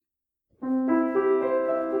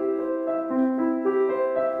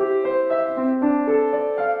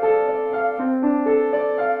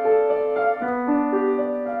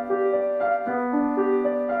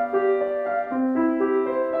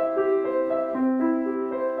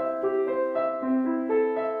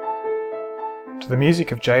the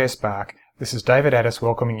music of J.S. Bach, this is David Addis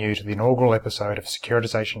welcoming you to the inaugural episode of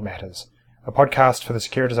Securitisation Matters, a podcast for the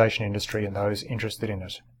securitisation industry and those interested in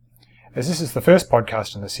it. As this is the first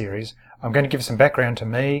podcast in the series, I'm going to give some background to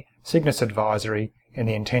me, Cygnus Advisory, and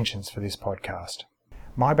the intentions for this podcast.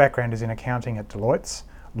 My background is in accounting at Deloitte's,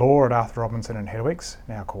 law at Arthur Robinson and Hedwig's,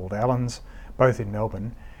 now called Allens, both in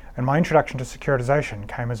Melbourne, and my introduction to securitisation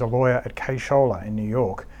came as a lawyer at Case-Shouler in New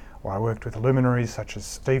York, where I worked with luminaries such as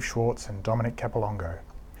Steve Schwartz and Dominic Capolongo.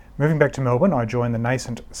 Moving back to Melbourne, I joined the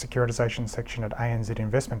nascent securitisation section at ANZ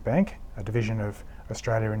Investment Bank, a division of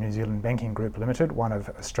Australia and New Zealand Banking Group Limited, one of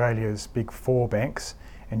Australia's big four banks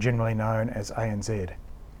and generally known as ANZ.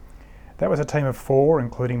 That was a team of four,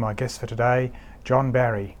 including my guest for today, John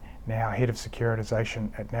Barry, now Head of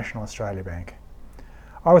Securitisation at National Australia Bank.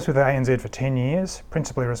 I was with ANZ for 10 years,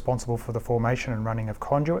 principally responsible for the formation and running of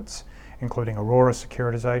conduits, including Aurora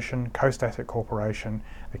Securitisation, Coast Asset Corporation,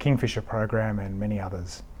 the Kingfisher Program and many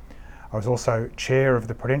others. I was also Chair of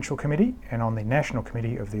the Prudential Committee and on the National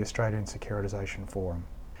Committee of the Australian Securitisation Forum.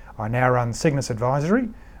 I now run Cygnus Advisory,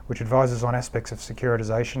 which advises on aspects of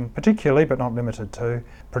securitisation, particularly but not limited to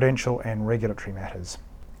prudential and regulatory matters.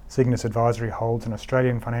 Cygnus Advisory holds an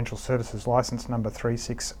Australian Financial Services Licence number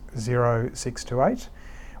 360628,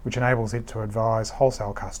 which enables it to advise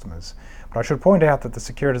wholesale customers. But I should point out that the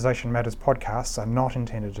Securitisation Matters podcasts are not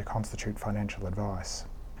intended to constitute financial advice.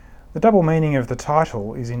 The double meaning of the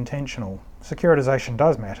title is intentional. Securitisation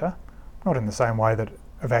does matter, not in the same way that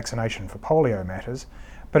a vaccination for polio matters,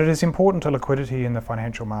 but it is important to liquidity in the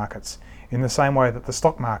financial markets in the same way that the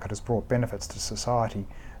stock market has brought benefits to society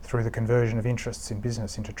through the conversion of interests in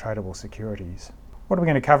business into tradable securities. What are we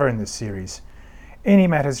going to cover in this series? Any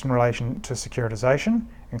matters in relation to securitisation,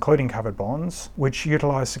 including covered bonds, which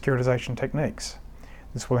utilise securitisation techniques.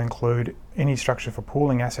 This will include any structure for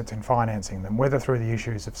pooling assets and financing them, whether through the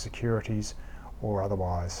issues of securities or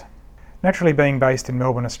otherwise. Naturally, being based in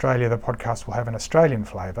Melbourne, Australia, the podcast will have an Australian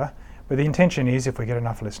flavour, but the intention is, if we get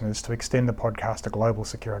enough listeners, to extend the podcast to global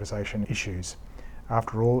securitisation issues.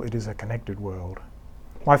 After all, it is a connected world.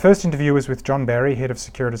 My first interview was with John Barry, Head of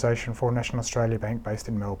Securitisation for National Australia Bank based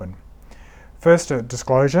in Melbourne. First, a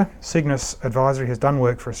disclosure, Cygnus Advisory has done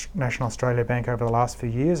work for National Australia Bank over the last few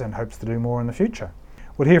years and hopes to do more in the future.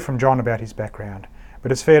 We'll hear from John about his background,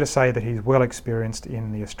 but it's fair to say that he's well experienced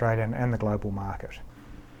in the Australian and the global market.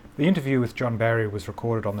 The interview with John Barry was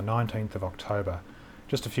recorded on the 19th of October,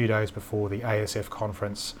 just a few days before the ASF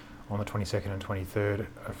conference on the 22nd and 23rd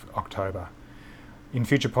of October. In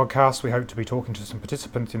future podcasts, we hope to be talking to some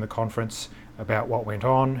participants in the conference about what went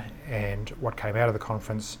on and what came out of the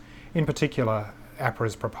conference, in particular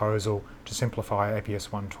APRA's proposal to simplify APS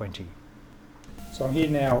 120. So I'm here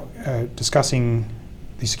now discussing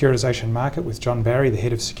the securitisation market with John Barry, the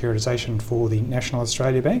Head of Securitisation for the National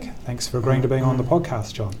Australia Bank. Thanks for agreeing to being on the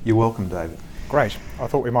podcast, John. You're welcome, David. Great. I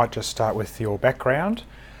thought we might just start with your background.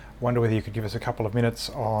 I wonder whether you could give us a couple of minutes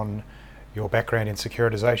on your background in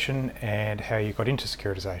securitisation and how you got into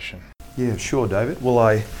securitisation. Yeah, sure, David. Well,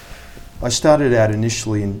 I started out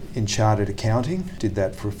initially in chartered accounting, did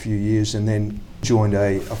that for a few years and then joined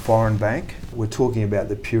a foreign bank. We're talking about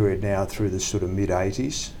the period now through the sort of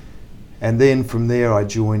mid-80s. And then from there I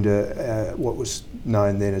joined what was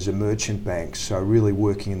known then as a merchant bank, so really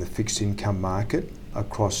working in the fixed income market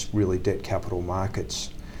across really debt capital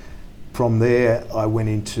markets. From there I went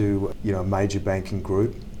into a major banking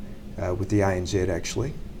group with the ANZ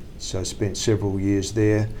actually, so I spent several years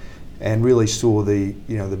there and really saw the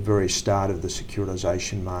very start of the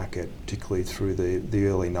securitisation market, particularly through the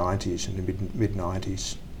early 90s and the mid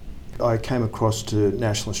 90s. I came across to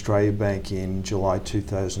National Australia Bank in July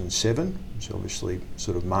 2007, which obviously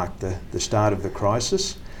sort of marked the start of the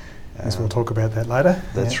crisis. As we'll talk about that later.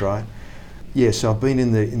 That's right. Yeah, so I've been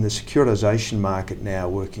in the securitisation market now,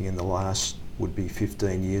 working in the last would be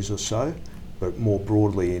 15 years or so, but more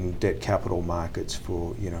broadly in debt capital markets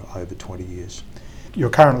for over 20 years.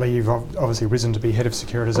 You've obviously risen to be Head of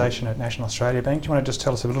Securitisation at National Australia Bank. Do you want to just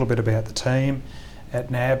tell us a little bit about the team at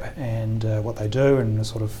NAB and what they do and the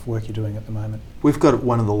sort of work you're doing at the moment? We've got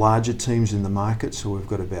one of the larger teams in the market, so we've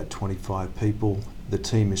got about 25 people. The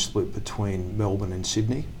team is split between Melbourne and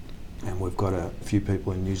Sydney, and we've got a few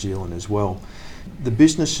people in New Zealand as well. The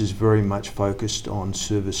business is very much focused on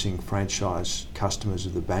servicing franchise customers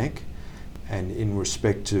of the bank, and in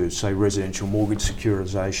respect to, say, residential mortgage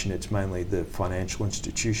securitisation, it's mainly the financial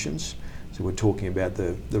institutions. So we're talking about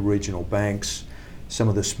the regional banks, some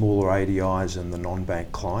of the smaller ADIs and the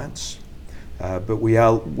non-bank clients. But we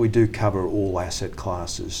do cover all asset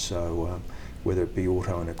classes, so whether it be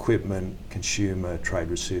auto and equipment, consumer, trade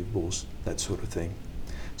receivables, that sort of thing.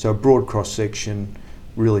 So a broad cross-section,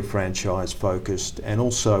 really franchise focused, and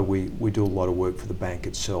also we do a lot of work for the bank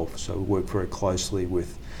itself. So we work very closely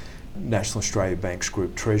with National Australia Bank's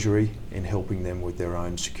Group Treasury in helping them with their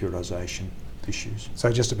own securitisation issues.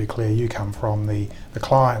 So just to be clear, you come from the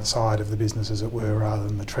client side of the business, as it were, rather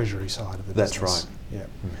than the treasury side of the business. That's right. Yeah.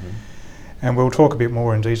 Mm-hmm. And we'll talk a bit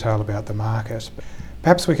more in detail about the market.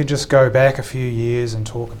 Perhaps we could just go back a few years and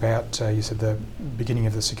talk about, you said, the beginning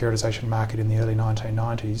of the securitisation market in the early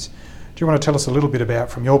 1990s. Do you want to tell us a little bit about,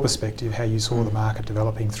 from your perspective, how you saw the market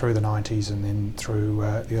developing through the 90s and then through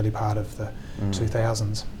the early part of the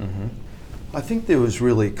 2000s? Mm-hmm. I think there was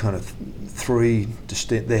really kind of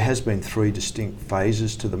there has been three distinct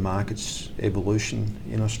phases to the market's evolution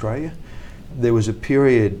in Australia. There was a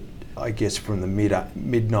period, I guess, from the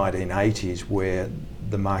mid-1980s where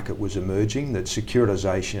the market was emerging, that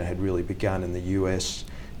securitisation had really begun in the US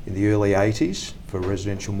in the early 80s for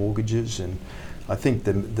residential mortgages, and I think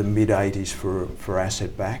the mid-80s for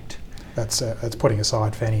asset-backed. That's putting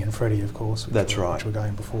aside Fannie and Freddie, of course, which were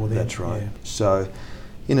going before then. That's right. Yeah. So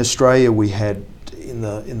in Australia we had, in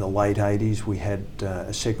the late 80s, we had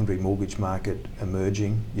a secondary mortgage market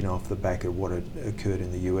emerging, off the back of what had occurred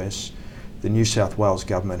in the US. The New South Wales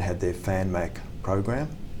government had their FANMAC program.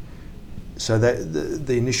 So that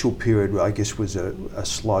the initial period, I guess, was a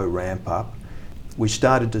slow ramp up. We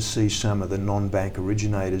started to see some of the non-bank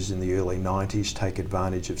originators in the early 90s take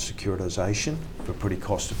advantage of securitisation for pretty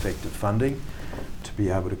cost-effective funding to be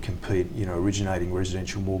able to compete, originating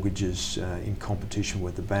residential mortgages in competition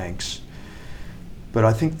with the banks. But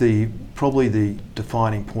I think probably the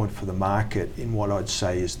defining point for the market in what I'd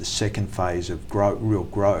say is the second phase of real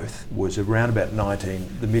growth was around about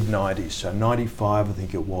the mid-90s. So 95, I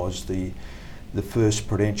think it was, the first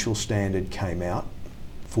Prudential standard came out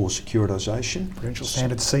for securitisation. Prudential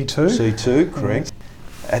standard C2? C2, correct.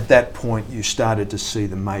 At that point, you started to see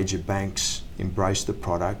the major banks embrace the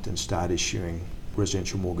product and start issuing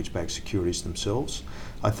residential mortgage-backed securities themselves.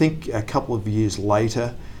 I think a couple of years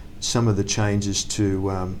later, some of the changes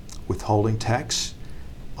to withholding tax,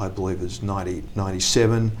 I believe it was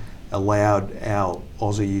 97, allowed our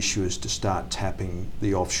Aussie issuers to start tapping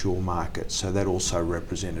the offshore market. So that also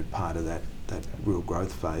represented part of that real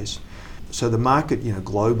growth phase. So the market,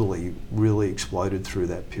 globally really exploded through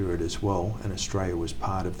that period as well, and Australia was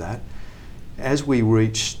part of that. As we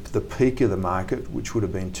reached the peak of the market, which would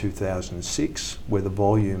have been 2006, where the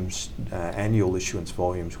volumes, annual issuance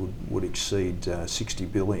volumes would exceed 60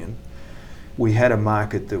 billion, we had a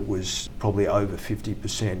market that was probably over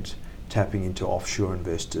 50% tapping into offshore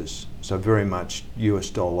investors. So very much US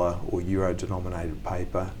dollar or euro denominated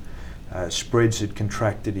paper. Spreads had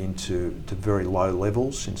contracted into very low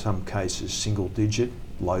levels, in some cases single digit,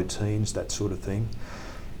 low teens, that sort of thing.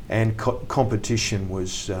 And competition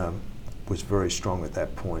was very strong at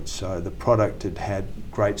that point. So the product had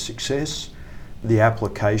great success. The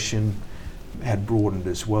application had broadened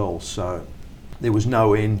as well. So there was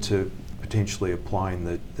no end to potentially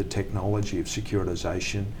applying the technology of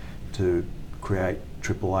securitisation to create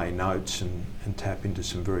AAA notes and tap into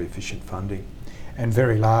some very efficient funding. And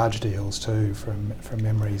very large deals too, from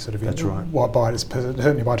memory. Sort of. That's right.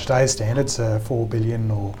 Certainly by today's standards, 4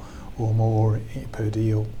 billion or more per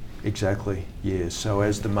deal. Exactly. Yeah. So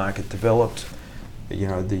as the market developed,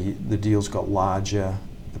 the deals got larger,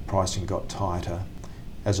 the pricing got tighter.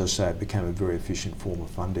 As I say, it became a very efficient form of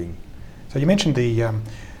funding. So you mentioned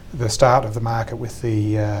the start of the market with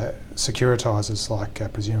the securitisers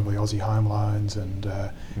like presumably Aussie Home Loans and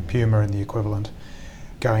Puma and the equivalent,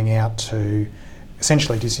 going out to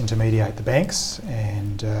essentially disintermediate the banks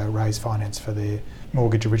and raise finance for their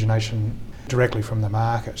mortgage origination directly from the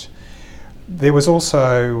market. There was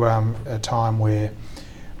also a time where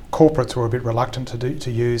corporates were a bit reluctant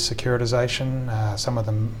to use securitisation. Some of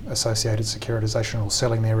them associated securitisation or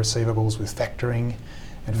selling their receivables with factoring,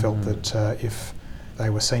 and felt that if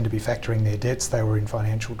they were seen to be factoring their debts, they were in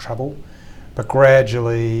financial trouble. But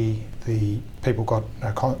gradually the people got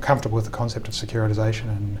comfortable with the concept of securitisation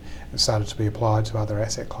and it started to be applied to other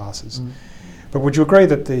asset classes. But would you agree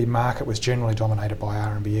that the market was generally dominated by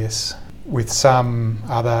RMBS, with some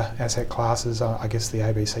other asset classes? I guess the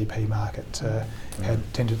ABCP market had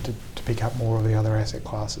tended to pick up more of the other asset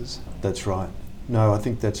classes. That's right. No, I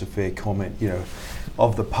think that's a fair comment.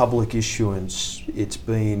 Of the public issuance, it's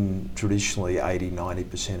been traditionally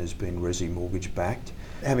 80-90% has been resi mortgage backed.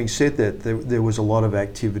 Having said that, there was a lot of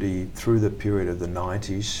activity through the period of the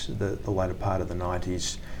 90s, the latter part of the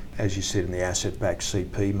 90s, as you said, in the asset-backed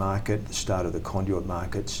CP market, the start of the conduit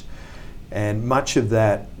markets. And much of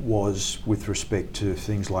that was with respect to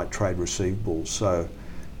things like trade receivables. So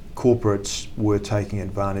corporates were taking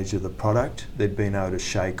advantage of the product. They'd been able to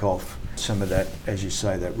shake off some of that, as you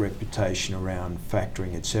say, that reputation around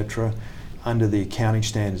factoring, etc. Under the accounting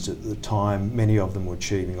standards at the time, many of them were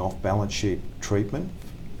achieving off-balance sheet treatment,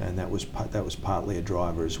 and that was partly a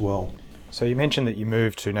driver as well. So you mentioned that you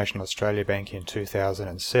moved to National Australia Bank in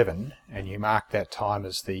 2007, and you marked that time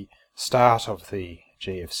as the start of the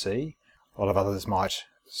GFC. A lot of others might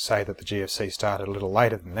say that the GFC started a little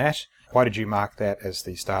later than that. Why did you mark that as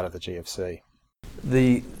the start of the GFC?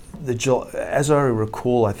 As I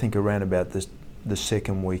recall, I think around about the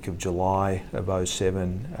second week of July of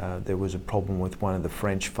 2007, there was a problem with one of the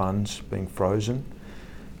French funds being frozen,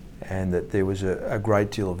 and that there was a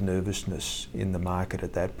great deal of nervousness in the market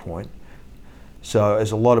at that point. So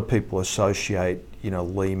as a lot of people associate,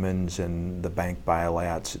 Lehman's and the bank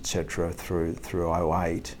bailouts, etc., through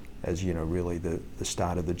 2008 as, really the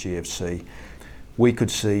start of the GFC, we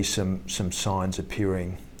could see some signs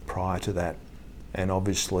appearing prior to that. And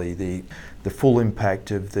obviously the full impact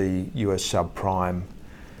of the US subprime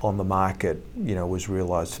on the market, was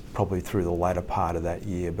realised probably through the latter part of that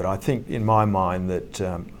year. But I think in my mind that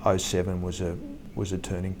 2007 was a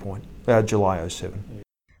turning point, July 2007.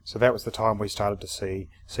 So that was the time we started to see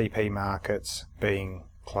CP markets being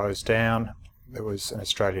closed down. There was an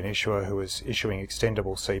Australian issuer who was issuing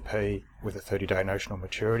extendable CP with a 30-day notional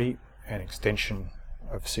maturity, an extension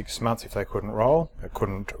of 6 months if they couldn't roll. They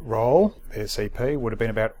couldn't roll their CP, would have been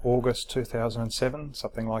about August 2007,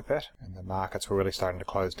 something like that. And the markets were really starting to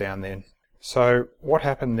close down then. So what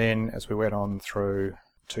happened then as we went on through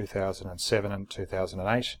 2007 and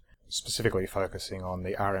 2008, specifically focusing on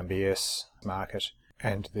the RMBS market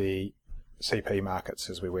and the CP markets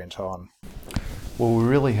as we went on? Well, we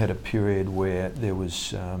really had a period where there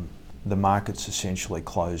was the markets essentially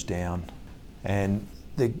closed down, and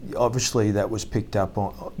obviously that was picked up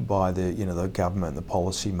by the government and the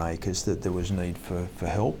policy makers that there was need for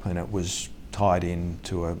help, and it was tied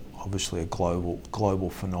into obviously a global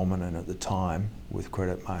phenomenon at the time with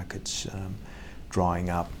credit markets drying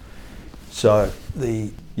up. So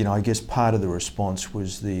I guess part of the response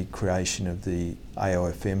was the creation of the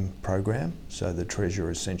AOFM program. So the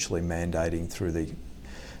Treasurer essentially mandating through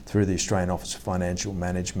the Australian Office of Financial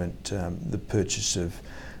Management the purchase of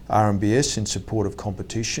RMBS in support of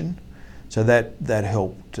competition. So that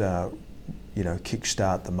helped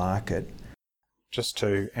kickstart the market. Just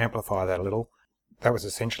to amplify that a little, that was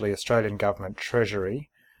essentially Australian Government Treasury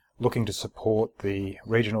looking to support the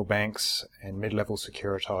regional banks and mid-level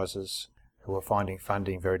securitisers who were finding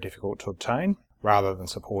funding very difficult to obtain, rather than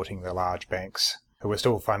supporting the large banks who were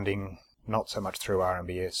still funding not so much through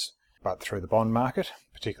RMBS but through the bond market,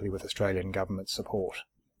 particularly with Australian government support.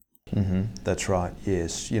 That's right,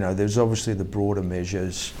 yes. There's obviously the broader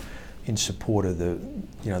measures in support of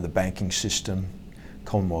the banking system,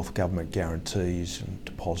 Commonwealth government guarantees and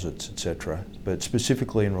deposits, etc. But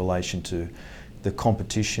specifically in relation to the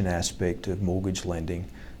competition aspect of mortgage lending,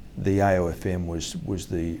 the AOFM was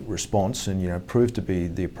the response, and proved to be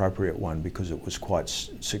the appropriate one because it was quite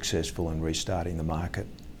successful in restarting the market.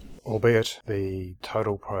 Albeit the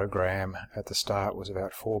total program at the start was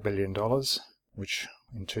about $4 billion, which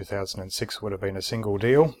in 2006 would have been a single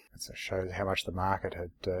deal. It shows how much the market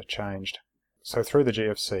had changed. So through the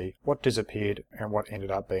GFC, what disappeared and what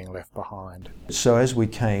ended up being left behind? So as we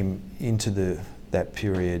came into that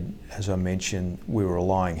period, as I mentioned, we were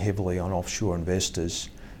relying heavily on offshore investors.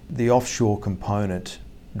 The offshore component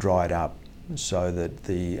dried up, so that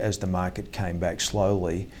as the market came back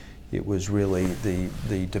slowly, it was really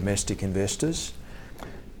the domestic investors.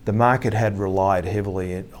 The market had relied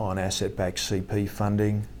heavily on asset-backed CP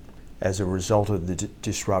funding. As a result of the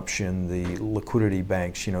disruption, the liquidity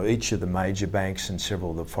banks, each of the major banks and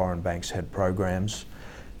several of the foreign banks had programs.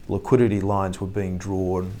 Liquidity lines were being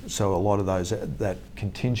drawn, so a lot of that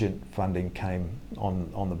contingent funding came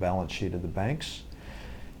on the balance sheet of the banks.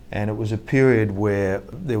 And it was a period where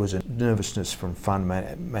there was a nervousness from fund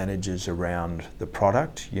managers around the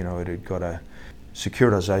product. It had got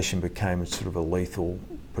securitization became sort of a lethal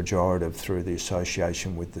pejorative through the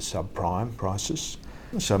association with the subprime crisis.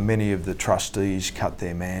 So many of the trustees cut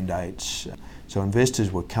their mandates. So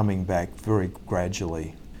investors were coming back very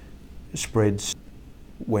gradually. Spreads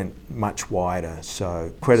went much wider,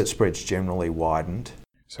 so credit spreads generally widened.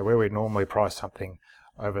 So where we'd normally price something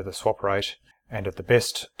over the swap rate, and at the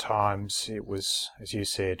best times it was, as you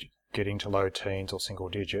said, getting to low teens or single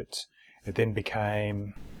digits, it then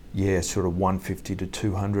became... sort of 150 to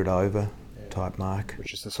 200 over type mark.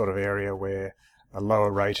 Which is the sort of area where a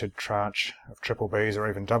lower rated tranche of triple Bs or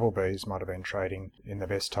even double Bs might have been trading in the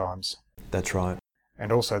best times. That's right.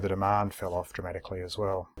 And also the demand fell off dramatically as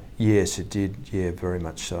well. Yes, it did. Yeah, very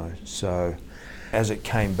much so. So As it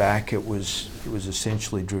came back, it was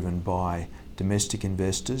essentially driven by domestic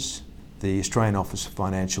investors. The Australian Office of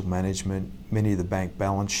Financial Management, many of the bank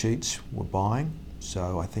balance sheets were buying.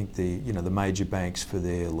 So I think the major banks for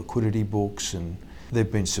their liquidity books, and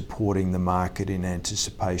they've been supporting the market in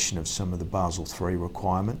anticipation of some of the Basel III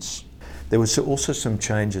requirements. There was also some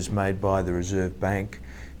changes made by the Reserve Bank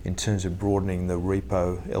in terms of broadening the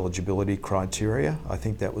repo eligibility criteria. I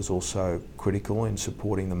think that was also critical in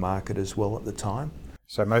supporting the market as well at the time.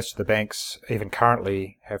 So most of the banks, even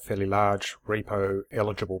currently, have fairly large repo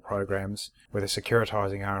eligible programs where they're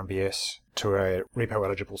securitising RMBS to a repo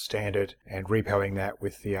eligible standard and repoing that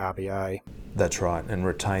with the RBA. That's right, and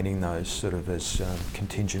retaining those sort of as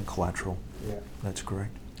contingent collateral. Yeah. That's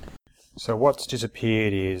correct. So what's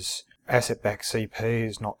disappeared is asset-backed CP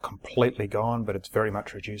is not completely gone, but it's very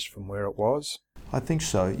much reduced from where it was. I think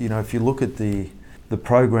so. If you look at the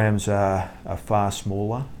programs are far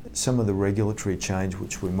smaller. Some of the regulatory change,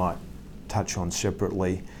 which we might touch on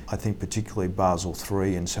separately, I think particularly Basel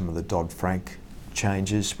III and some of the Dodd-Frank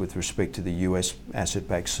changes with respect to the US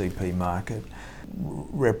asset-backed CP market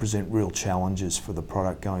represent real challenges for the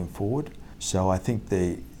product going forward. So I think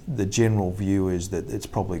the general view is that it's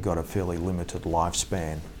probably got a fairly limited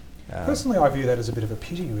lifespan. Personally, I view that as a bit of a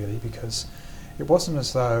pity, really, because it wasn't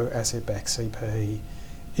as though asset-backed CP,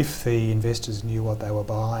 if the investors knew what they were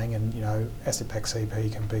buying, and asset-backed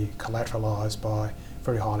CP can be collateralised by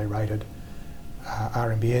very highly rated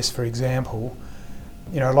RMBS, for example.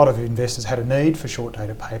 A lot of investors had a need for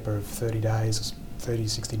short-dated paper of 30 days, 30,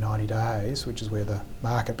 60, 90 days, which is where the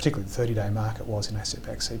market, particularly the 30-day market, was in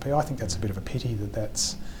asset-backed CP. I think that's a bit of a pity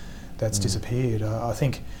that's disappeared. I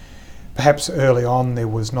think perhaps early on there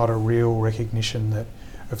was not a real recognition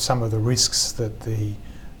of some of the risks that the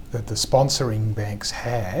sponsoring banks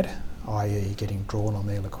had, i.e. getting drawn on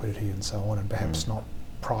their liquidity and so on, and perhaps not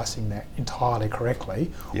pricing that entirely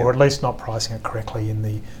correctly, or at least not pricing it correctly in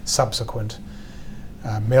the subsequent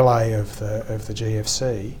melee of the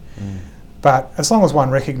GFC. But as long as one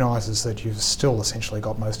recognises that you've still essentially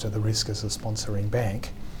got most of the risk as a sponsoring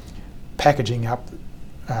bank, packaging up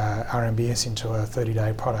RMBS into a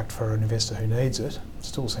 30-day product for an investor who needs it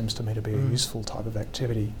still seems to me to be a useful type of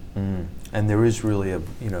activity. And there is really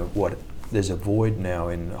there's a void now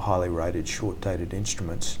in highly rated short-dated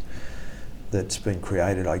instruments that's been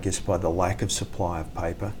created, I guess, by the lack of supply of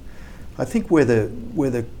paper. I think where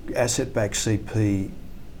the asset-backed CP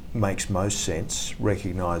makes most sense,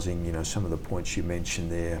 recognising some of the points you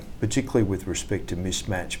mentioned there, particularly with respect to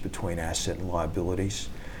mismatch between asset and liabilities,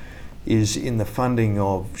 is in the funding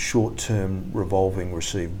of short-term revolving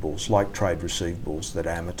receivables, like trade receivables that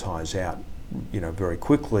amortise out, very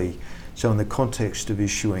quickly. So in the context of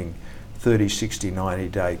issuing 30, 60,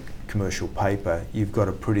 90-day commercial paper, you've got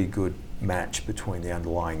a pretty good match between the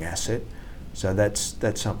underlying asset. So that's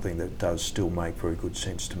something that does still make very good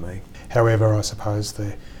sense to me. However, I suppose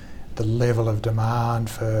the level of demand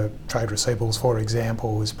for trade receivables, for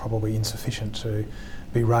example, is probably insufficient to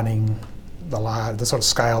be running the sort of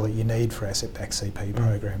scale that you need for asset-backed CP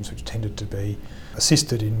programs, which tended to be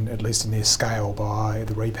assisted at least in their scale by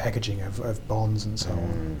the repackaging of bonds and so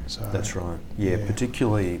on. So, that's right. Yeah,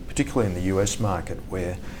 particularly in the US market,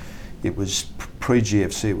 where it was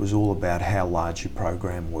pre-GFC, it was all about how large your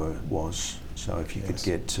program was. So if you could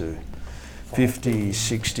get to 50,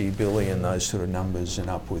 60 billion, those sort of numbers, and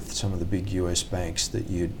up with some of the big US banks, that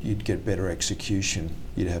you'd get better execution.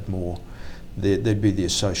 You'd have more. There'd be the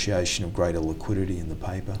association of greater liquidity in the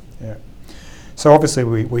paper. Yeah. So obviously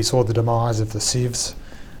we saw the demise of the SIVs,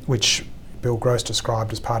 which Bill Gross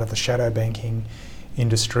described as part of the shadow banking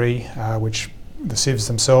industry, which the SIVs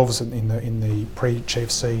themselves in the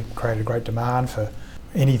pre-GFC created great demand for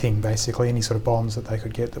anything, basically, any sort of bonds that they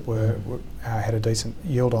could get that had a decent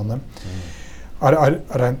yield on them. I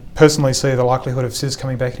don't personally see the likelihood of SIVs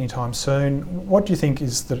coming back anytime soon. What do you think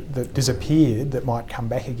is that disappeared that might come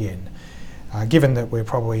back again? Given that we're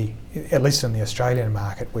probably, at least in the Australian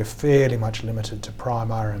market, we're fairly much limited to prime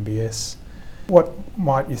RMBS. What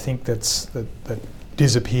might you think that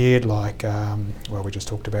disappeared, like, we just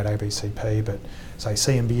talked about ABCP, but say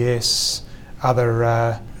CMBS, other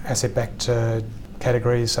asset-backed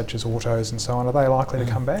categories such as autos and so on, are they likely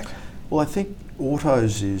to come back? Well, I think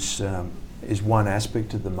autos is one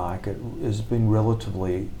aspect of the market, has been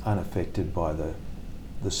relatively unaffected by the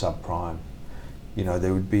subprime.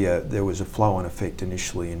 There was a flow-on effect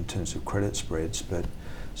initially in terms of credit spreads, but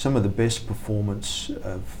some of the best performance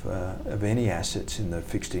of any assets in the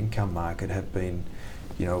fixed income market have been,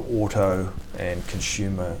 auto and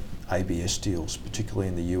consumer ABS deals, particularly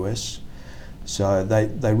in the US. So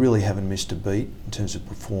they really haven't missed a beat in terms of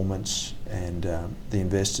performance, and the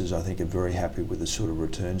investors, I think, are very happy with the sort of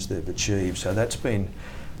returns they've achieved. So that's been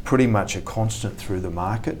pretty much a constant through the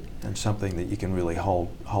market, and something that you can really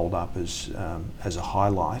hold up as a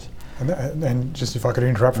highlight. And just if I could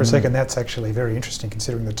interrupt for a second, that's actually very interesting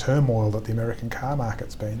considering the turmoil that the American car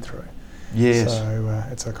market's been through. Yes. So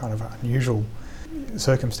it's a kind of unusual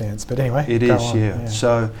circumstance. But anyway, it go is. on. Yeah.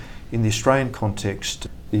 So in the Australian context,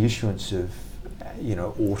 the issuance of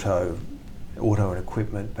auto and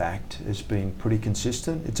equipment backed has been pretty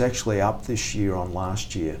consistent. It's actually up this year on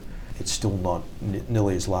last year. It's still not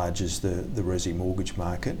nearly as large as the resi mortgage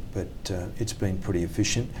market, but it's been pretty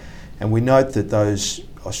efficient. And we note that those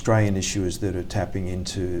Australian issuers that are tapping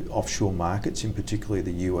into offshore markets, in particular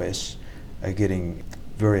the US, are getting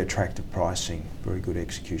very attractive pricing, very good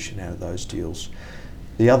execution out of those deals.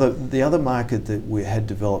 The other market that we had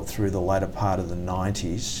developed through the latter part of the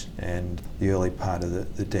 90s and the early part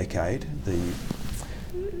of the decade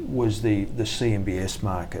was the CMBS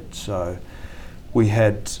market. So we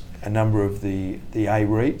had a number of the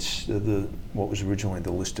A-REITs, what was originally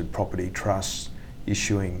the listed property trusts,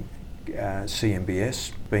 issuing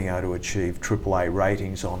CMBS, being able to achieve AAA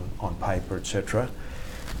ratings on paper, etc.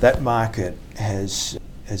 That market has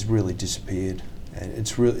really disappeared, and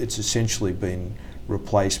it's essentially been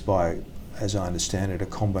replaced by, as I understand it, a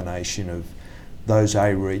combination of those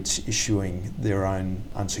A-REITs issuing their own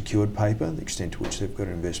unsecured paper, the extent to which they've got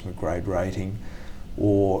an investment grade rating,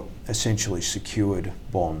 or essentially secured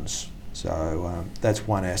bonds. So that's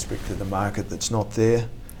one aspect of the market that's not there.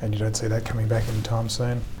 And you don't see that coming back anytime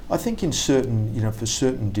soon? I think in certain, for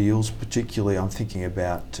certain deals, particularly I'm thinking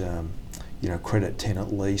about, credit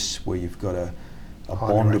tenant lease, where you've got a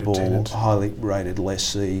bondable, highly rated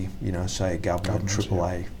lessee, say a government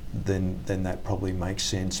AAA, then that probably makes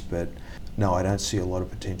sense. But no, I don't see a lot of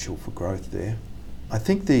potential for growth there. I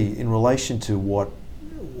think in relation to what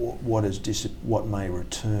may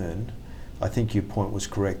return, I think your point was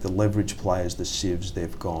correct. The leverage players, the CIVs,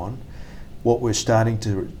 they've gone. What we're starting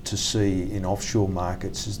to see in offshore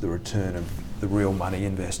markets is the return of the real money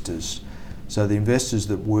investors. So the investors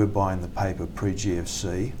that were buying the paper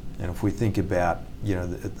pre-GFC, and if we think about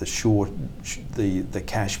the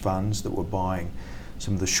cash funds that were buying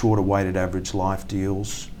some of the shorter weighted average life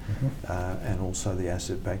deals, and also the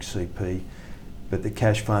asset-backed CP, but the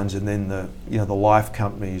cash funds, and then the life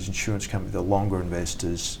companies, insurance companies, the longer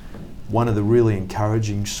investors. One of the really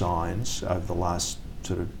encouraging signs over the last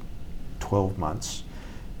sort of 12 months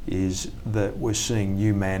is that we're seeing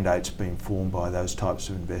new mandates being formed by those types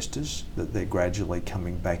of investors, that they're gradually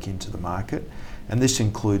coming back into the market. And this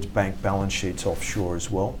includes bank balance sheets offshore as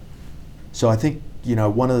well. So I think,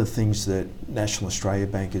 one of the things that National Australia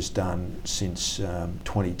Bank has done since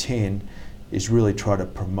 2010 is really try to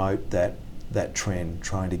promote that trend,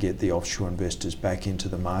 trying to get the offshore investors back into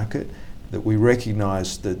the market. That we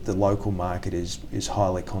recognise that the local market is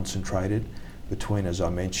highly concentrated between, as I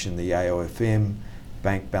mentioned, the AOFM,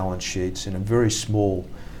 bank balance sheets, and a very small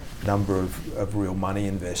number of real money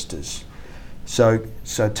investors. So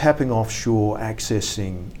tapping offshore,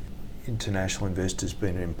 accessing international investors has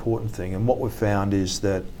been an important thing. And what we've found is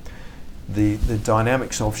that the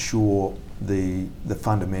dynamics offshore, the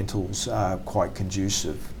fundamentals are quite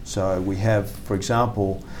conducive. So we have, for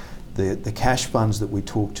example, the cash funds that we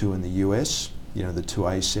talk to in the US, the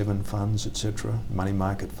 2A7 funds, etc., money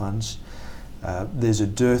market funds. There's a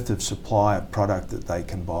dearth of supply of product that they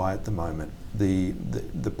can buy at the moment. The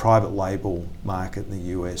private label market in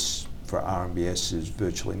the US for RMBS is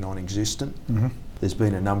virtually non-existent. There's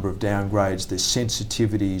been a number of downgrades. There's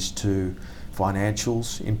sensitivities to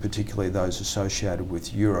financials, in particular those associated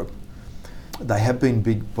with Europe. They have been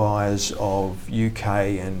big buyers of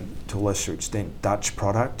UK and, to a lesser extent, Dutch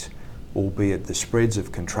product, albeit the spreads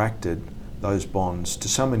have contracted. Those bonds, to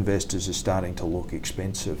some investors, are starting to look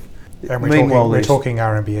expensive. And we're talking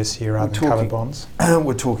RMBS here rather than covered bonds?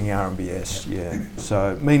 We're talking RMBS, yeah.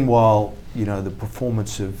 So meanwhile, the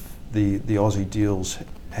performance of the Aussie deals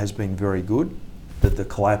has been very good. That the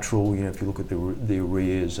collateral, if you look at the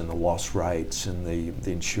arrears and the loss rates and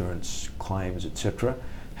the insurance claims, etc.,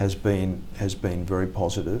 has been very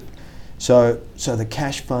positive. So the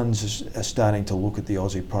cash funds are starting to look at the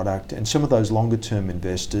Aussie product, and some of those longer term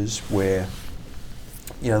investors where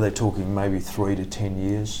they're talking maybe 3 to 10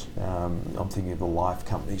 years. I'm thinking of the life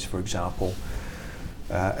companies, for example.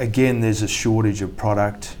 Again, there's a shortage of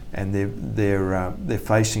product, and they're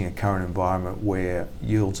facing a current environment where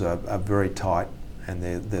yields are very tight, and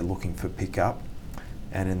they're looking for pickup.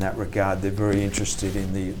 And in that regard, they're very interested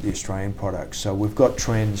in the Australian products. So we've got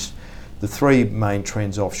trends, the three main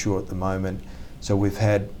trends offshore at the moment. So we've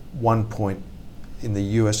had 1.2 in the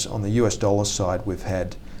US, on the US dollar side, we've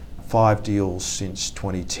had 5 deals since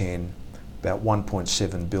 2010, about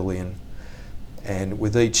 1.7 billion. And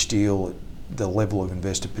with each deal, the level of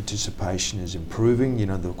investor participation is improving. You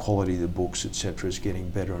know, the quality of the books, etc., is getting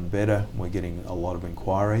better and better. We're getting a lot of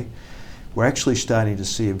inquiry. We're actually starting to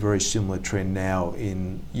see a very similar trend now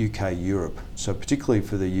in UK, Europe. So particularly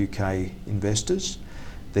for the UK investors,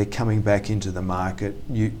 they're coming back into the market.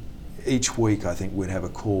 Each week, I think we'd have a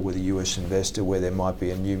call with a US investor where there might be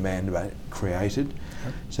a new mandate created.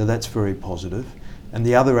 So that's very positive. And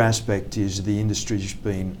the other aspect is the industry's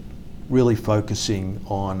been really focusing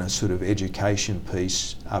on a sort of education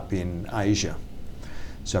piece up in Asia.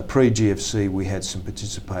 So pre-GFC, we had some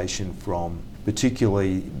participation from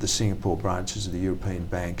particularly the Singapore branches of the European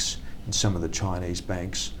banks and some of the Chinese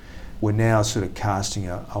banks. We're now sort of casting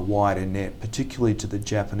a wider net, particularly to the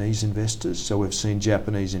Japanese investors. So we've seen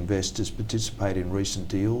Japanese investors participate in recent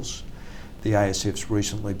deals. The ASF's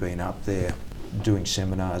recently been up there doing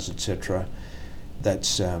seminars, etc.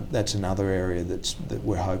 That's another area that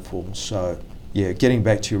we're hopeful. So yeah, getting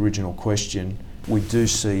back to your original question, we do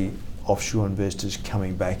see offshore investors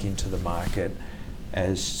coming back into the market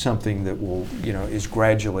as something that will, is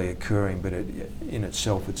gradually occurring, but in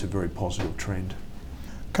itself it's a very positive trend.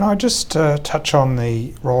 Can I just touch on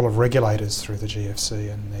the role of regulators through the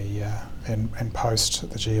GFC and post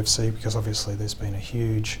the GFC, because obviously there's been a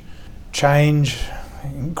huge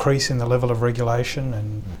increase in the level of regulation,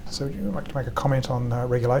 and so would you like to make a comment on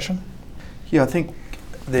regulation? Yeah, I think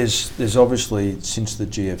there's obviously, since the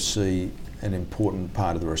GFC, an important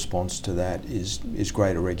part of the response to that is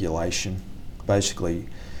greater regulation. Basically,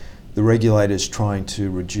 the regulator's trying to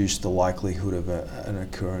reduce the likelihood of an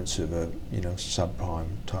occurrence of a subprime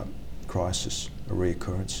type crisis, a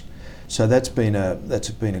reoccurrence. So that's been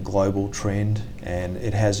a global trend, and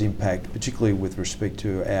it has impact, particularly with respect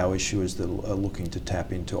to our issuers that are looking to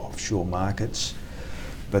tap into offshore markets.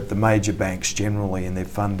 But the major banks generally in their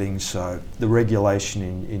funding, so the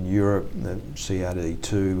regulation in Europe, the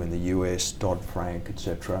CRD2 in the US, Dodd-Frank,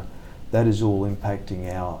 etc., that is all impacting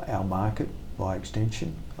our market by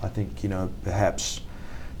extension. I think, perhaps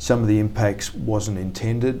some of the impacts wasn't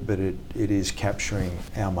intended, but it is capturing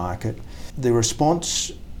our market. The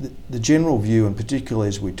response, the general view, and particularly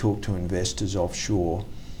as we talk to investors offshore,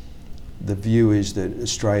 the view is that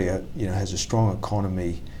Australia, has a strong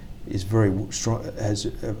economy, is very strong, has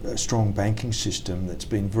a strong banking system that's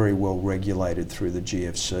been very well regulated through the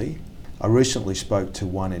GFC. I recently spoke to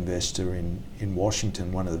one investor in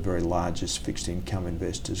Washington, one of the very largest fixed income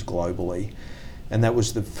investors globally, and that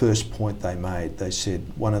was the first point they made. They said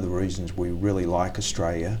one of the reasons we really like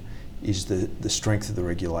Australia is the strength of the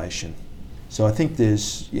regulation. So I think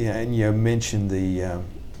there's, and you mentioned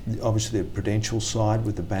obviously the prudential side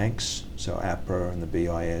with the banks, so APRA and the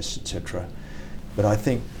BIS, etc. But I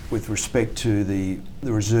think with respect to the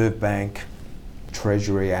Reserve Bank,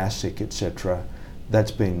 Treasury, ASIC, etc.,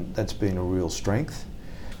 that's been a real strength.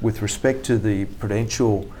 With respect to the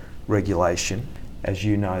prudential regulation, as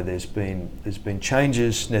you know, there's been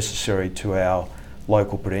changes necessary to our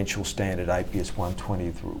local prudential standard APS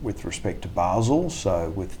 120 with respect to Basel,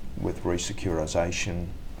 so with resecuritization,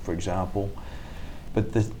 for example.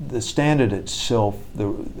 But the standard itself,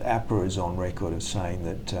 the APRA is on record as saying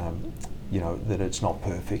that that it's not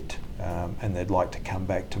perfect, and they'd like to come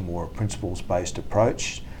back to more a principles-based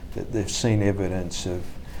approach. That they've seen evidence of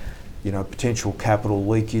potential capital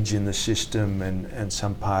leakage in the system, and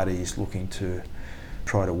some parties looking to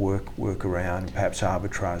try to work around, perhaps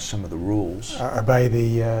arbitrage some of the rules. Obey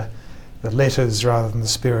the letters rather than the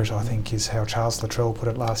spirit, I think, is how Charles Luttrell put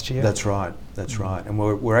it last year. That's right. And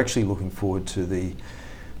we're actually looking forward to the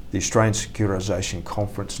Australian Securitisation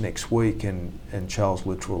Conference next week, and Charles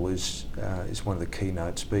Luttrell is one of the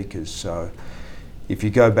keynote speakers. So if you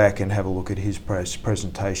go back and have a look at his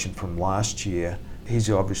presentation from last year, he's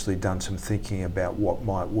obviously done some thinking about what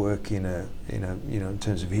might work in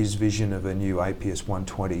terms of his vision of a new APS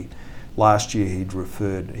 120. Last year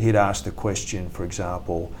he'd asked the question, for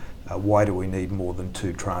example, why do we need more than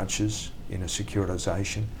 2 tranches in a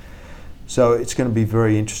securitisation? So it's going to be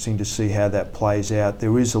very interesting to see how that plays out.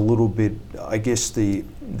 There is a little bit, I guess the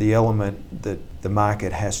element that the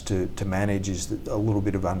market has to manage is a little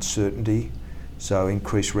bit of uncertainty. So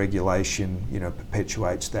increased regulation,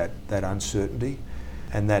 perpetuates that uncertainty.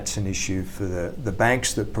 And that's an issue for the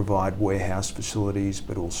banks that provide warehouse facilities,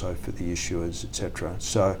 but also for the issuers, etc.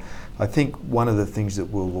 So I think one of the things that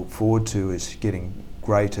we'll look forward to is getting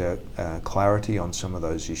greater clarity on some of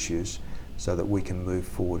those issues, so that we can move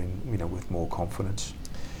forward with more confidence.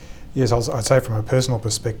 Yes, I'd say from a personal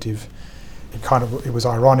perspective, It was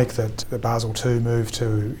ironic that the Basel II moved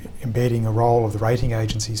to embedding a role of the rating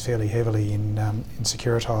agencies fairly heavily in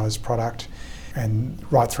securitised product, and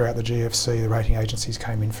right throughout the GFC the rating agencies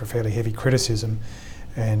came in for fairly heavy criticism,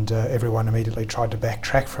 and everyone immediately tried to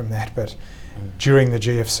backtrack from that. But during the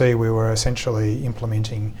GFC we were essentially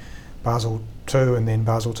implementing Basel II and then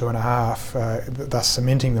Basel II.5, thus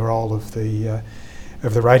cementing the role of the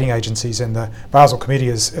rating agencies, and the Basel Committee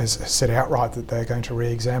has said outright that they're going to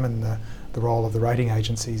re-examine the role of the rating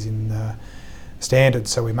agencies in standards.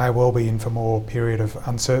 So we may well be in for more period of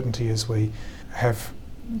uncertainty as we have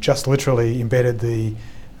just literally embedded the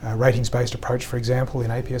ratings-based approach, for example, in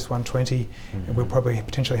APS 120, and we'll probably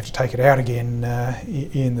potentially have to take it out again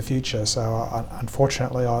in the future. So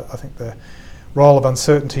unfortunately, I think the role of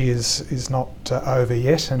uncertainty is not over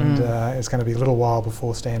yet, and it's going to be a little while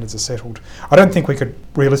before standards are settled. I don't think we could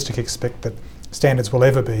realistically expect that standards will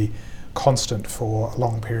ever be constant for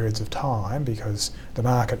long periods of time, because the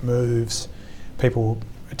market moves, people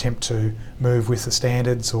attempt to move with the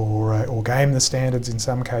standards or game the standards in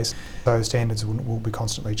some cases. Those standards will be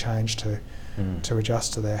constantly changed to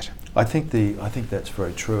adjust to that. I think that's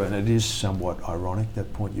very true, and it is somewhat ironic,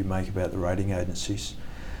 that point you make about the rating agencies.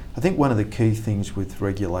 I think one of the key things with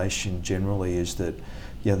regulation generally is that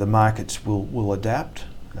the markets will adapt.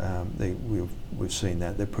 We've seen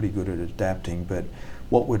that they're pretty good at adapting, but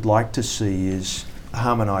what we'd like to see is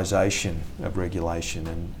harmonisation of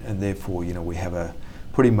regulation, and therefore we have a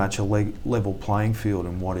pretty much a level playing field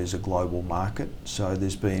in what is a global market. So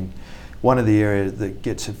there's been one of the areas that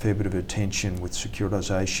gets a fair bit of attention with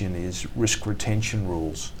securitisation is risk retention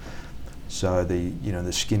rules. So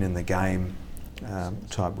the skin in the game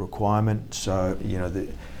type requirement. So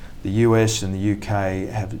the US and the UK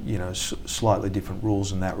have slightly different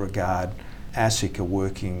rules in that regard. ASIC are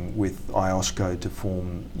working with IOSCO to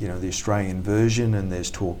form the Australian version, and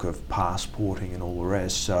there's talk of passporting and all the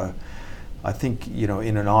rest. So I think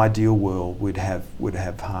in an ideal world we'd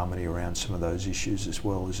have harmony around some of those issues as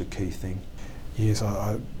well as a key thing. Yes,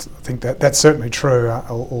 I think that's certainly true,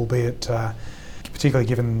 albeit particularly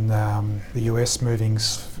given the US moving a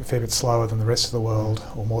fair bit slower than the rest of the world,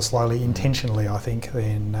 or more slowly intentionally, I think,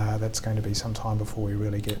 then that's going to be some time before we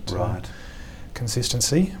really get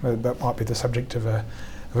consistency. That might be the subject of a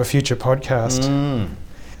future podcast.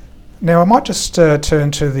 Now I might just turn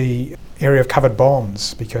to the area of covered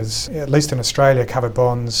bonds, because at least in Australia, covered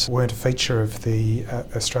bonds weren't a feature of the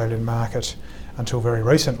Australian market until very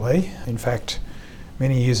recently. In fact,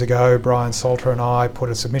 many years ago, Brian Salter and I put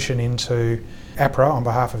a submission into APRA on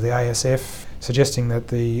behalf of the ASF, suggesting that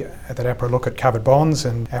APRA look at covered bonds,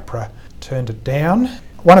 and APRA turned it down.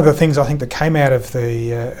 One of the things I think that came out of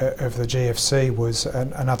the GFC was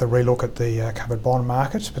another relook at the covered bond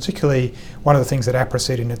market. Particularly, one of the things that APRA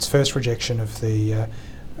said in its first rejection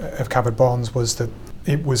of covered bonds was that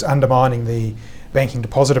it was undermining the banking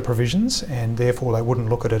depositor provisions, and therefore they wouldn't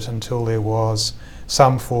look at it until there was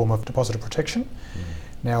some form of depositor protection.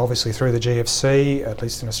 Now, obviously, through the GFC, at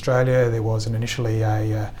least in Australia, there was initially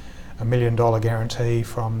a $1 million guarantee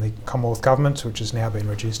from the Commonwealth Government, which has now been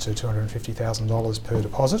reduced to $250,000 per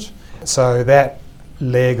deposit. So that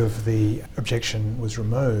leg of the objection was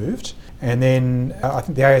removed. And then I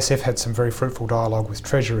think the ASF had some very fruitful dialogue with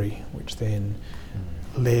Treasury, which then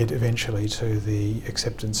led eventually to the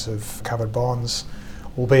acceptance of covered bonds,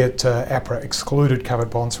 albeit APRA excluded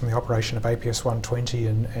covered bonds from the operation of APS 120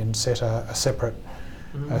 and set a separate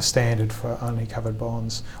standard for only covered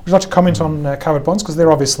bonds. Would you like to comment on covered bonds? Because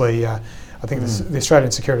they're obviously, I think the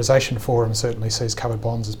Australian Securitisation Forum certainly sees covered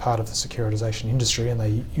bonds as part of the securitisation industry, and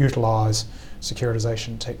they utilise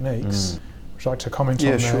securitisation techniques. Would you like to comment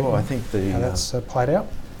on that? Yeah, sure. I think how that's played out?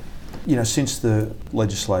 Since the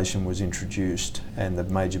legislation was introduced and the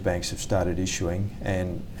major banks have started issuing,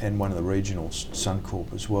 and one of the regionals,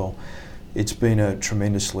 Suncorp as well, it's been a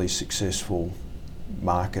tremendously successful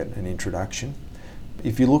market and introduction.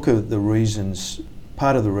 If you look at the reasons,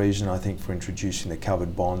 part of the reason I think for introducing the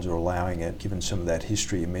covered bonds or allowing it, given some of that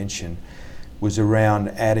history you mentioned, was around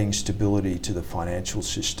adding stability to the financial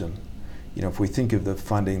system. If we think of the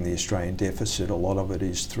funding the Australian deficit, a lot of it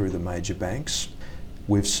is through the major banks.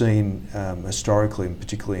 We've seen historically, and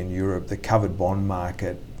particularly in Europe, the covered bond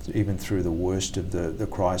market, even through the worst of the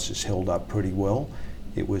crisis, held up pretty well.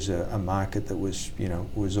 It was a market that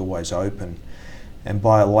was always open. And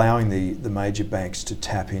by allowing the major banks to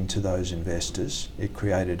tap into those investors, it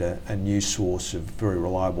created a new source of very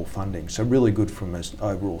reliable funding. So really good from an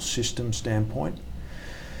overall system standpoint.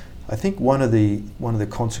 I think one of the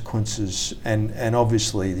consequences, and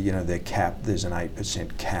obviously their cap, there's an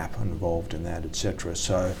 8% cap involved in that, etc.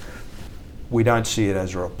 So we don't see it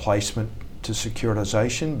as a replacement to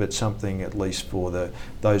securitisation, but something at least for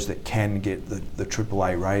those that can get the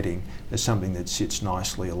AAA rating as something that sits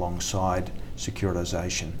nicely alongside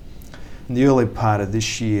securitisation. In the early part of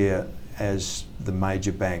this year, as the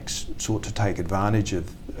major banks sought to take advantage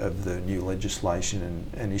of the new legislation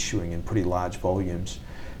and issuing in pretty large volumes,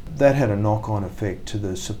 that had a knock-on effect to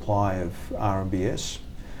the supply of RMBS.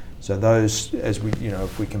 So those, as we,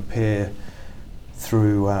 if we compare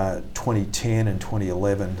through 2010 and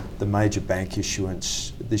 2011, the major bank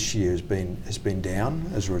issuance this year has been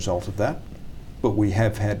down as a result of that. But we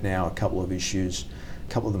have had now a couple of issues.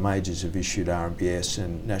 A couple of the majors have issued RMBS,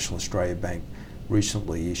 and National Australia Bank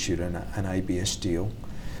recently issued an ABS deal.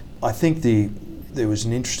 I think there was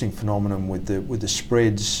an interesting phenomenon with the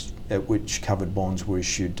spreads at which covered bonds were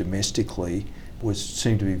issued domestically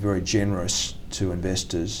seemed to be very generous to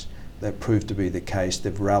investors. That proved to be the case.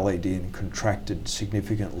 They've rallied in, contracted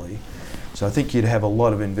significantly. So I think you'd have a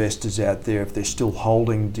lot of investors out there, if they're still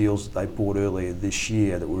holding deals that they bought earlier this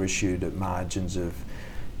year that were issued at margins of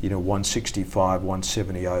 165,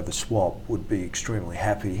 170 over swap, would be extremely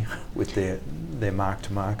happy with their mark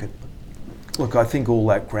to market. Look, I think all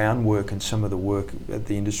that groundwork and some of the work at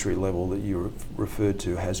the industry level that you referred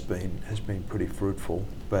to has been pretty fruitful.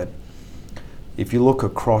 But if you look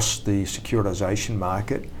across the securitisation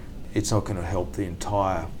market, it's not going to help the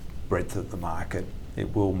entire breadth of the market.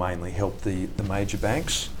 It will mainly help the major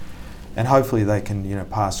banks, and hopefully they can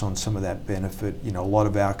pass on some of that benefit. A lot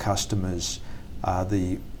of our customers are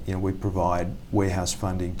we provide warehouse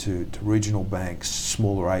funding to regional banks,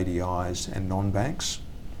 smaller ADIs and non-banks.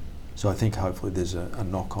 So I think hopefully there's a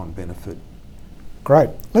knock-on benefit. Great.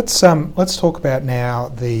 Let's talk about now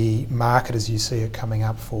the market as you see it coming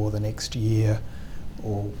up for the next year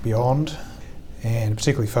or beyond, and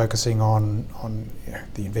particularly focusing on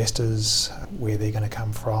the investors, where they're going to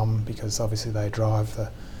come from, because obviously they drive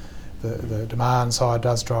the demand side,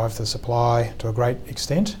 does drive the supply to a great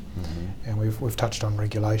extent. Mm-hmm. And we've touched on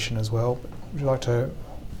regulation as well. But would you like to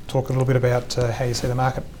talk a little bit about how you see the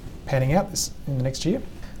market panning out in the next year?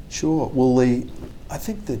 Sure. Well, I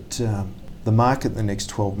think that the market in the next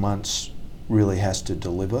 12 months really has to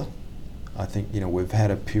deliver. I think we've had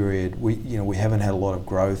a period. We haven't had a lot of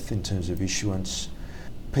growth in terms of issuance.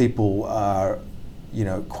 People are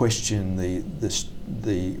question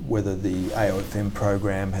whether the AOFM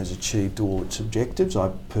program has achieved all its objectives.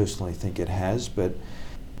 I personally think it has, but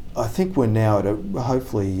I think we're now at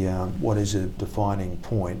hopefully what is a defining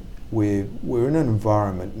point. We're in an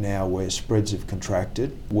environment now where spreads have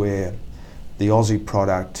contracted, where the Aussie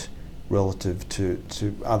product relative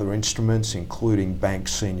to other instruments, including bank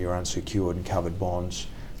senior unsecured and covered bonds,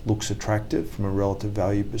 looks attractive from a relative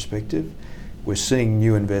value perspective. We're seeing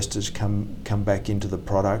new investors come back into the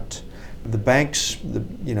product. The banks,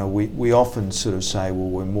 we often sort of say, well,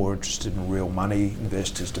 we're more interested in real money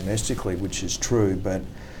investors domestically, which is true, but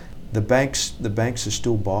the banks are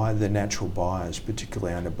still they're natural buyers,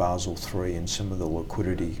 particularly under Basel III and some of the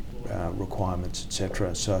liquidity requirements,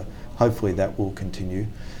 etc. So hopefully that will continue.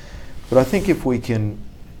 But I think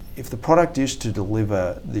if the product is to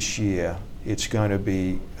deliver this year, it's going to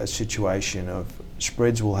be a situation of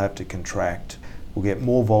spreads will have to contract. We'll get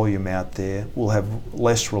more volume out there. We'll have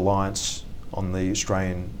less reliance on the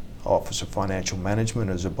Australian Office of Financial Management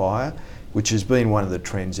as a buyer, which has been one of the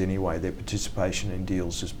trends anyway. Their participation in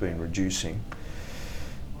deals has been reducing.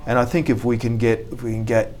 And I think if we can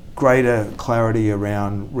get greater clarity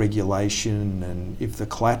around regulation, and if the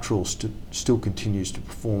collateral still continues to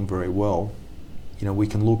perform very well, we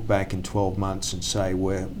can look back in 12 months and say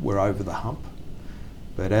we're over the hump.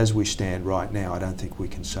 But as we stand right now, I don't think we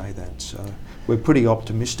can say that. So we're pretty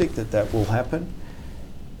optimistic that will happen,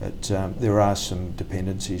 but there are some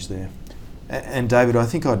dependencies there. And David, I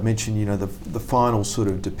think I'd mention, the final sort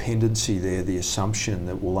of dependency there, the assumption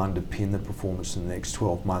that will underpin the performance in the next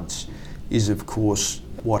 12 months is, of course,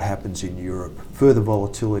 what happens in Europe. Further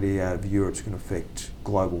volatility out of Europe is going to affect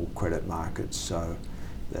global credit markets, so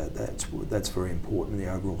that's very important in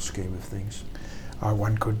the overall scheme of things.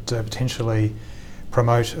 One could potentially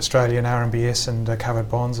promote Australian RMBS and covered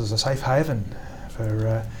bonds as a safe haven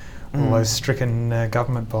for all those stricken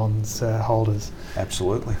government bonds holders.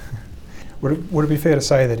 Absolutely. Would it be fair to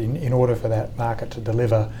say that in order for that market to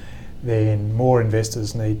deliver, then more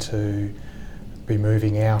investors need to be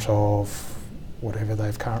moving out of whatever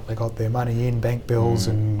they've currently got their money in, bank bills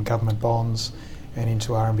and government bonds, and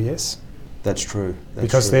into RMBS? That's true.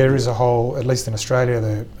 Because there is a whole, at least in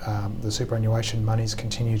Australia, the superannuation monies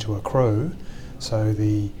continue to accrue, so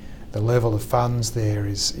the level of funds there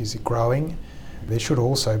is growing. There should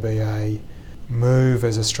also be a move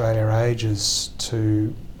as Australia ages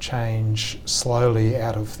to change slowly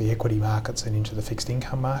out of the equity markets and into the fixed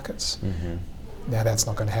income markets. Now that's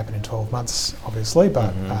not going to happen in 12 months, obviously,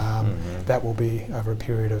 but that will be over a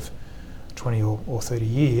period of 20 or 30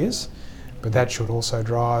 years. But that should also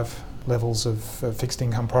drive levels of fixed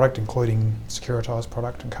income product, including securitized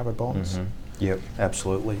product and covered bonds. Yep,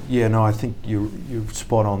 absolutely. Yeah, no, I think you're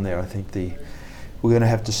spot on there. I think we're going to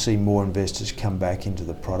have to see more investors come back into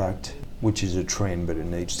the product, which is a trend, but it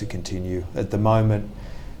needs to continue. At the moment,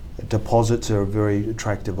 deposits are a very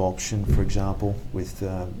attractive option, for example, with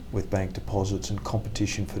bank deposits and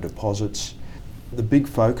competition for deposits. The big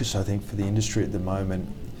focus, I think, for the industry at the moment,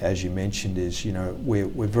 as you mentioned, is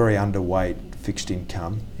we're very underweight fixed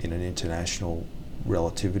income in an international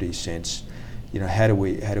relativity sense. How do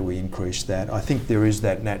we increase that? I think there is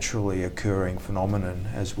that naturally occurring phenomenon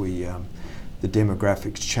as the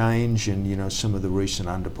demographics change and some of the recent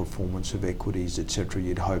underperformance of equities, etc.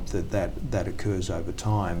 You'd hope that occurs over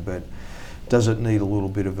time, but does it need a little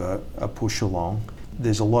bit of a push along?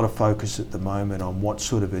 There's a lot of focus at the moment on what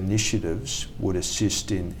sort of initiatives would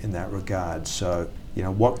assist in that regard. So,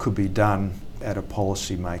 what could be done at a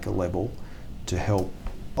policymaker level to help?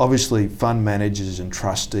 Obviously, fund managers and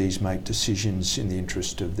trustees make decisions in the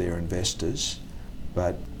interest of their investors,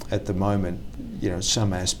 but at the moment,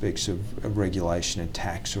 some aspects of regulation and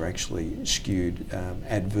tax are actually skewed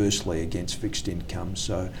adversely against fixed income.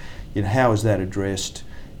 So, how is that addressed?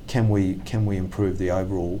 Can we improve the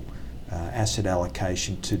overall asset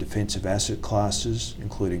allocation to defensive asset classes,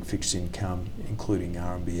 including fixed income, including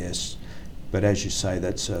RMBS? But as you say,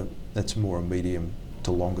 that's more a medium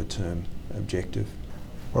to longer term objective.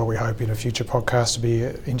 Well, we hope in a future podcast to be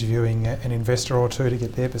interviewing an investor or two to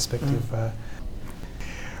get their perspective.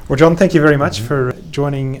 Well, John, thank you very much for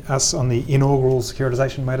joining us on the inaugural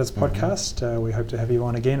Securitisation Matters podcast. We hope to have you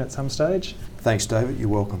on again at some stage. Thanks, David. You're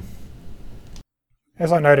welcome.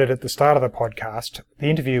 As I noted at the start of the podcast, the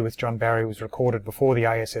interview with John Barry was recorded before the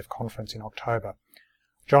ASF conference in October.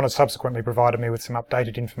 John has subsequently provided me with some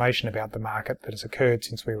updated information about the market that has occurred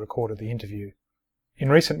since we recorded the interview. In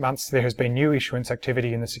recent months, there has been new issuance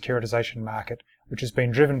activity in the securitisation market, which has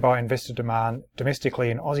been driven by investor demand domestically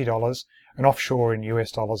in Aussie dollars and offshore in US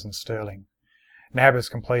dollars and sterling. NAB has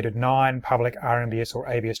completed 9 public RMBS or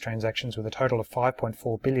ABS transactions with a total of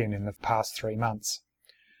 $5.4 billion in the past 3 months.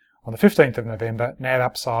 On the 15th of November,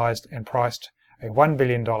 NAB upsized and priced a $1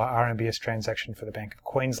 billion RMBS transaction for the Bank of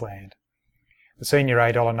Queensland. The senior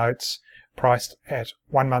 $A notes priced at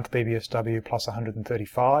 1-month BBSW plus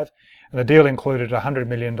 135, and the deal included a $100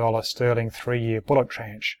 million sterling 3-year bullet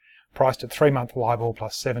tranche, priced at 3-month LIBOR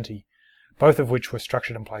plus 70, both of which were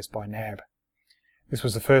structured and placed by NAB. This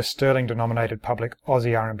was the first sterling-denominated public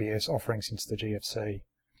Aussie RMBS offering since the GFC.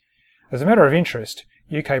 As a matter of interest,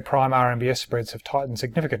 UK prime RMBS spreads have tightened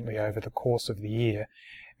significantly over the course of the year,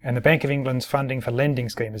 and the Bank of England's funding for lending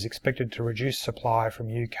scheme is expected to reduce supply from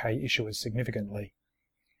UK issuers significantly.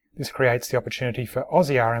 This creates the opportunity for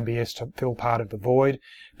Aussie RMBS to fill part of the void,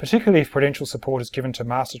 particularly if prudential support is given to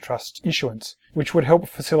master trust issuance, which would help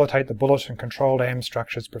facilitate the bullet and controlled AM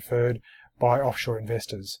structures preferred by offshore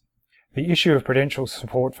investors. The issue of prudential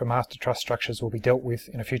support for master trust structures will be dealt with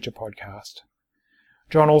in a future podcast.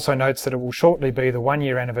 John also notes that it will shortly be the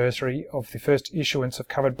 1-year anniversary of the first issuance of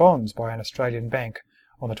covered bonds by an Australian bank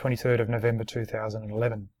on the 23rd of November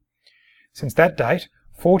 2011. Since that date,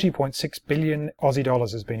 40.6 billion Aussie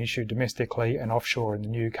dollars has been issued domestically and offshore in the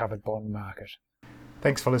new covered bond market.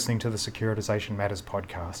 Thanks for listening to the Securitisation Matters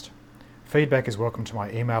podcast. Feedback is welcome to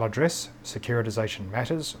my email address,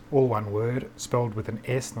 securitisationmatters, all one word, spelled with an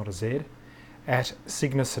S, not a Z, at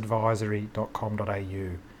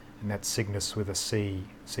cygnusadvisory.com.au, and that's Cygnus with a C,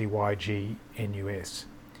 C-Y-G-N-U-S.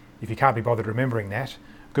 If you can't be bothered remembering that,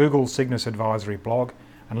 Google Cygnus Advisory blog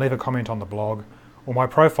and leave a comment on the blog, or my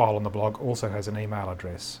profile on the blog also has an email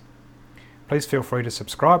address. Please feel free to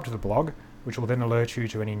subscribe to the blog, which will then alert you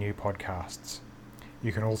to any new podcasts.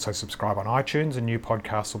 You can also subscribe on iTunes and new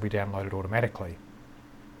podcasts will be downloaded automatically.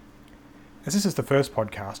 As this is the first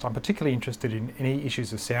podcast, I'm particularly interested in any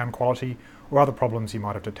issues of sound quality or other problems you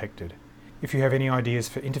might have detected. If you have any ideas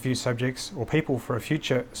for interview subjects or people for a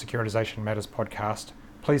future Securitisation Matters podcast,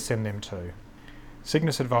 please send them too.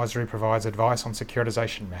 Cygnus Advisory provides advice on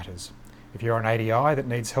securitisation matters. If you're an ADI that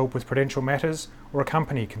needs help with prudential matters or a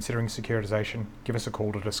company considering securitisation, give us a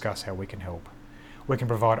call to discuss how we can help. We can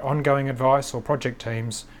provide ongoing advice or project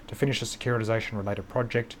teams to finish a securitisation related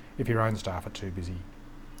project if your own staff are too busy.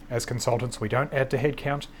 As consultants, we don't add to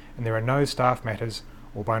headcount and there are no staff matters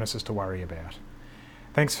or bonuses to worry about.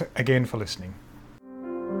 Thanks again for listening.